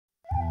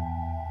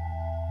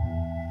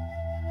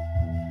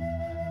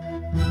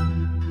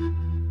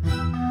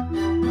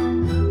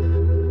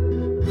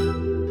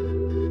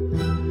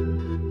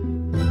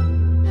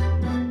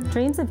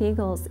Dreams of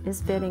Eagles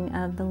is fitting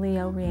of the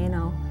Leo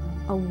Reano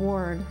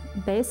Award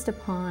based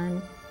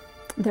upon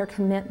their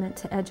commitment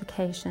to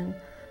education,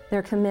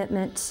 their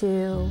commitment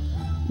to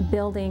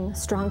building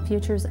strong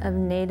futures of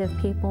Native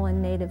people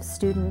and Native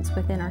students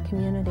within our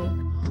community.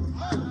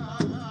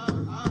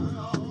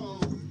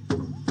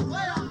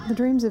 The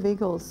Dreams of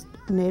Eagles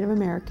Native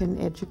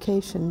American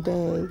Education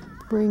Day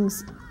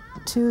brings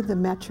to the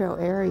metro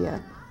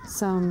area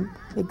some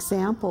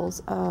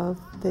examples of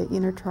the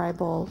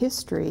intertribal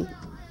history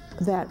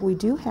that we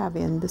do have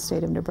in the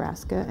state of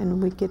Nebraska,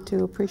 and we get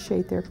to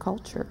appreciate their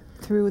culture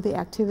through the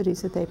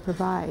activities that they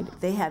provide.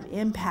 They have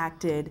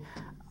impacted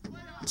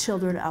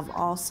children of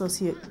all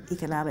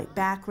socioeconomic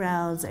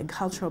backgrounds and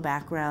cultural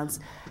backgrounds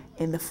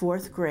in the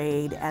 4th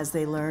grade as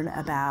they learn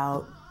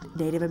about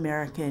Native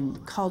American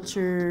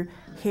culture,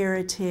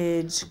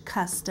 heritage,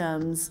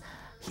 customs,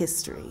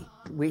 history.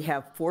 We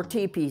have 4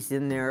 teepees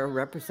in there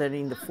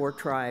representing the 4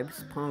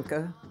 tribes,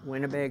 Ponca,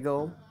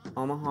 Winnebago,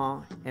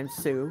 Omaha, and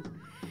Sioux.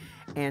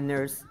 And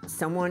there's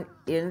someone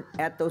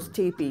at those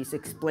teepees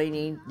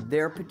explaining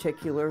their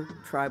particular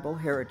tribal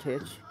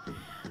heritage.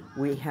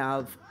 We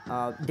have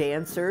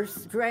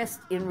dancers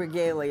dressed in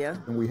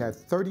regalia. And we had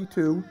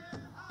 32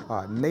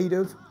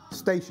 Native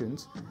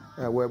stations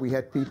where we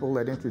had people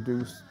that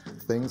introduced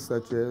things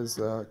such as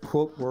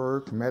quilt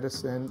work,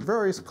 medicine,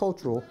 various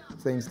cultural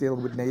things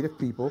dealing with Native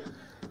people,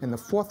 and the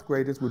 4th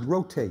graders would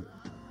rotate.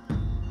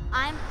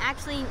 I'm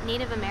actually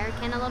Native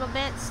American a little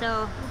bit,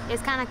 so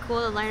it's kind of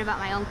cool to learn about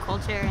my own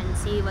culture and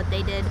see what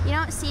they did. You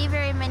don't see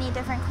very many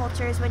different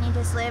cultures when you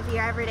just live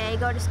here every day,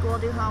 go to school,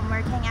 do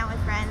homework, hang out with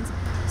friends.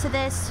 So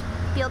this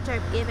field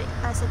trip gave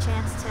us a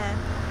chance to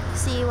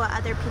see what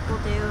other people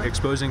do.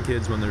 Exposing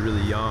kids when they're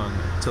really young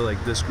to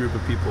like this group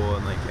of people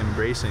and like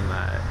embracing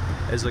that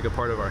as like a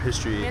part of our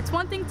history. It's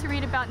one thing to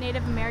read about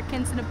Native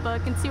Americans in a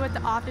book and see what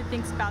the author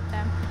thinks about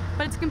them,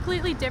 but it's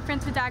completely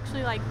different to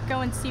actually like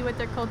go and see what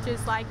their culture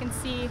is like and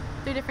see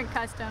their different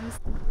customs.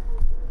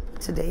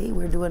 Today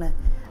we're doing a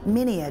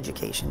mini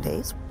education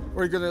days.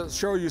 We're going to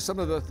show you some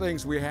of the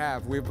things we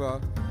have. We've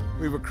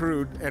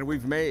accrued and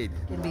we've made.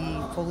 It'll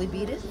be fully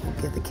beaded.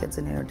 We'll give the kids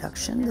an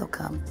introduction. They'll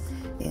come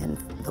in,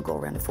 they'll go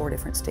around to 4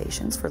 different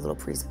stations for a little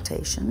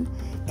presentation,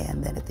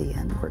 and then at the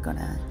end we're going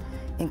to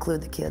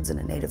include the kids in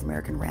a Native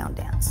American round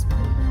dance.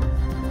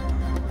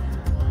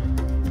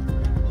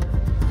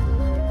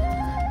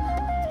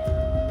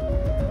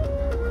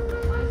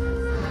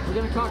 We're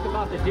going to talk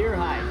about the deer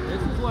hide.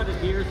 This is what a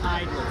deer's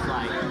hide looks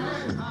like.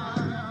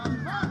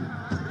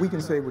 We can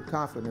say with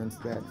confidence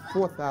that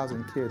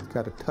 4,000 kids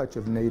got a touch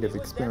of Native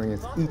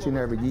experience each and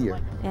every year.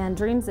 And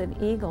Dreams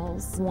of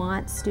Eagles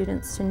want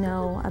students to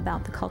know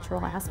about the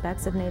cultural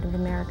aspects of Native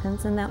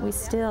Americans and that we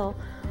still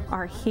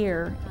are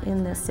here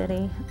in this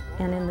city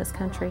and in this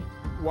country.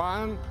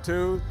 1,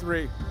 2,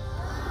 3.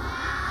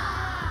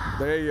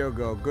 There you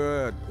go,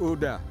 good.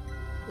 Uda.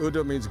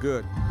 Uda means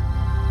good.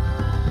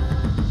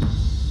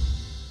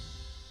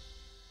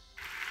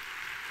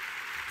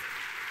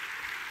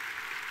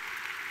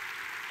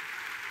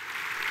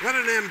 What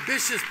an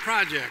ambitious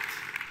project,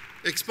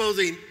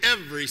 exposing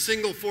every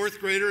single 4th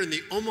grader in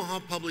the Omaha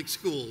Public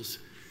Schools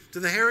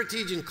to the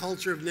heritage and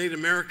culture of Native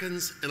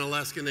Americans and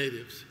Alaska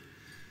Natives.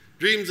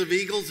 Dreams of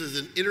Eagles is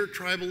an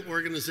intertribal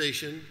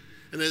organization,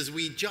 and as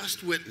we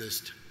just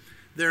witnessed,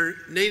 their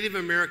Native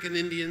American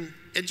Indian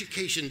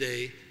Education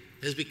Day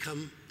has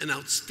become an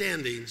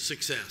outstanding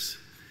success.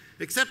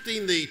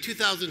 Accepting the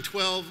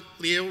 2012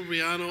 Leo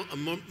Reano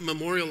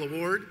Memorial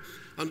Award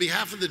on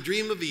behalf of the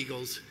Dream of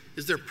Eagles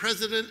is their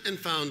president and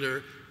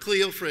founder,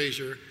 Cleo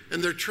Frazier,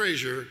 and their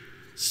treasurer,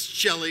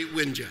 Shelley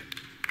Winjet.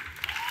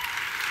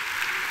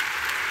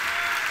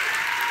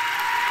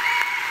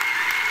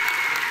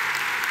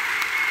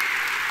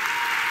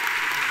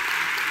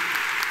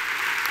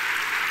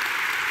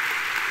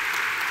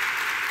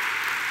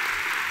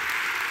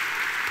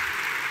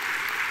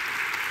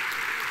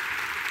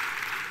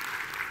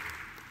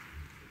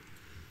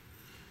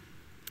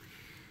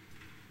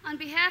 On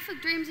behalf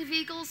of Dreams of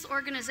Eagles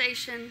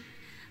organization,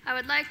 I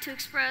would like to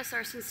express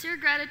our sincere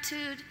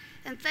gratitude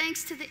and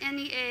thanks to the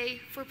NEA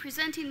for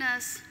presenting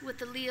us with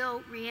the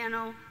Leo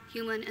Reano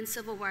Human and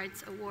Civil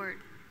Rights Award.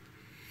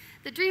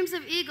 The Dreams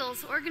of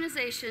Eagles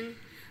organization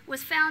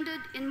was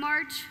founded in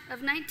March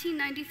of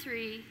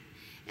 1993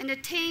 and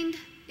attained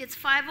its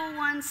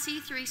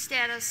 501c3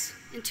 status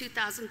in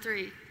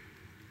 2003.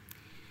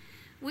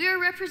 We are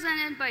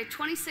represented by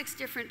 26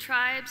 different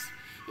tribes,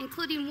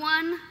 including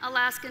 1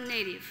 Alaskan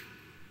Native.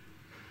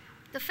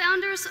 The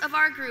founders of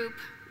our group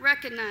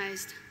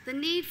recognized the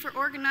need for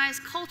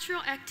organized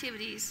cultural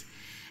activities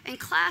and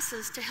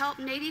classes to help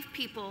Native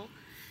people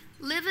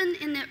living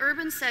in the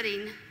urban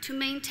setting to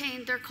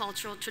maintain their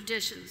cultural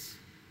traditions.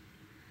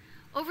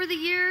 Over the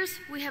years,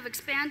 we have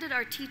expanded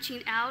our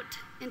teaching out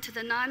into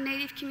the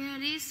non-Native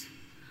communities,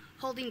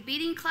 holding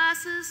beading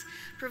classes,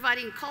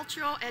 providing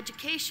cultural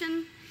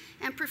education,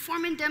 and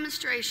performing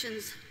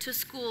demonstrations to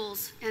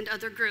schools and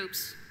other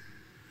groups.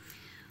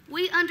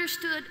 We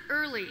understood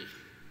early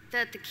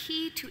that the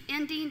key to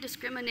ending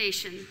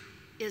discrimination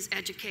is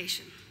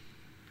education.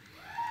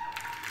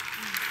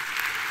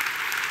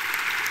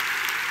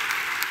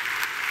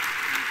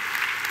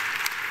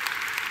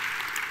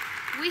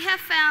 have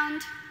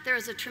found there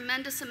is a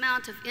tremendous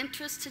amount of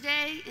interest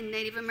today in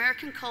Native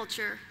American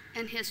culture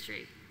and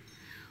history.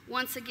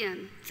 Once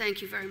again,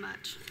 thank you very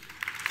much.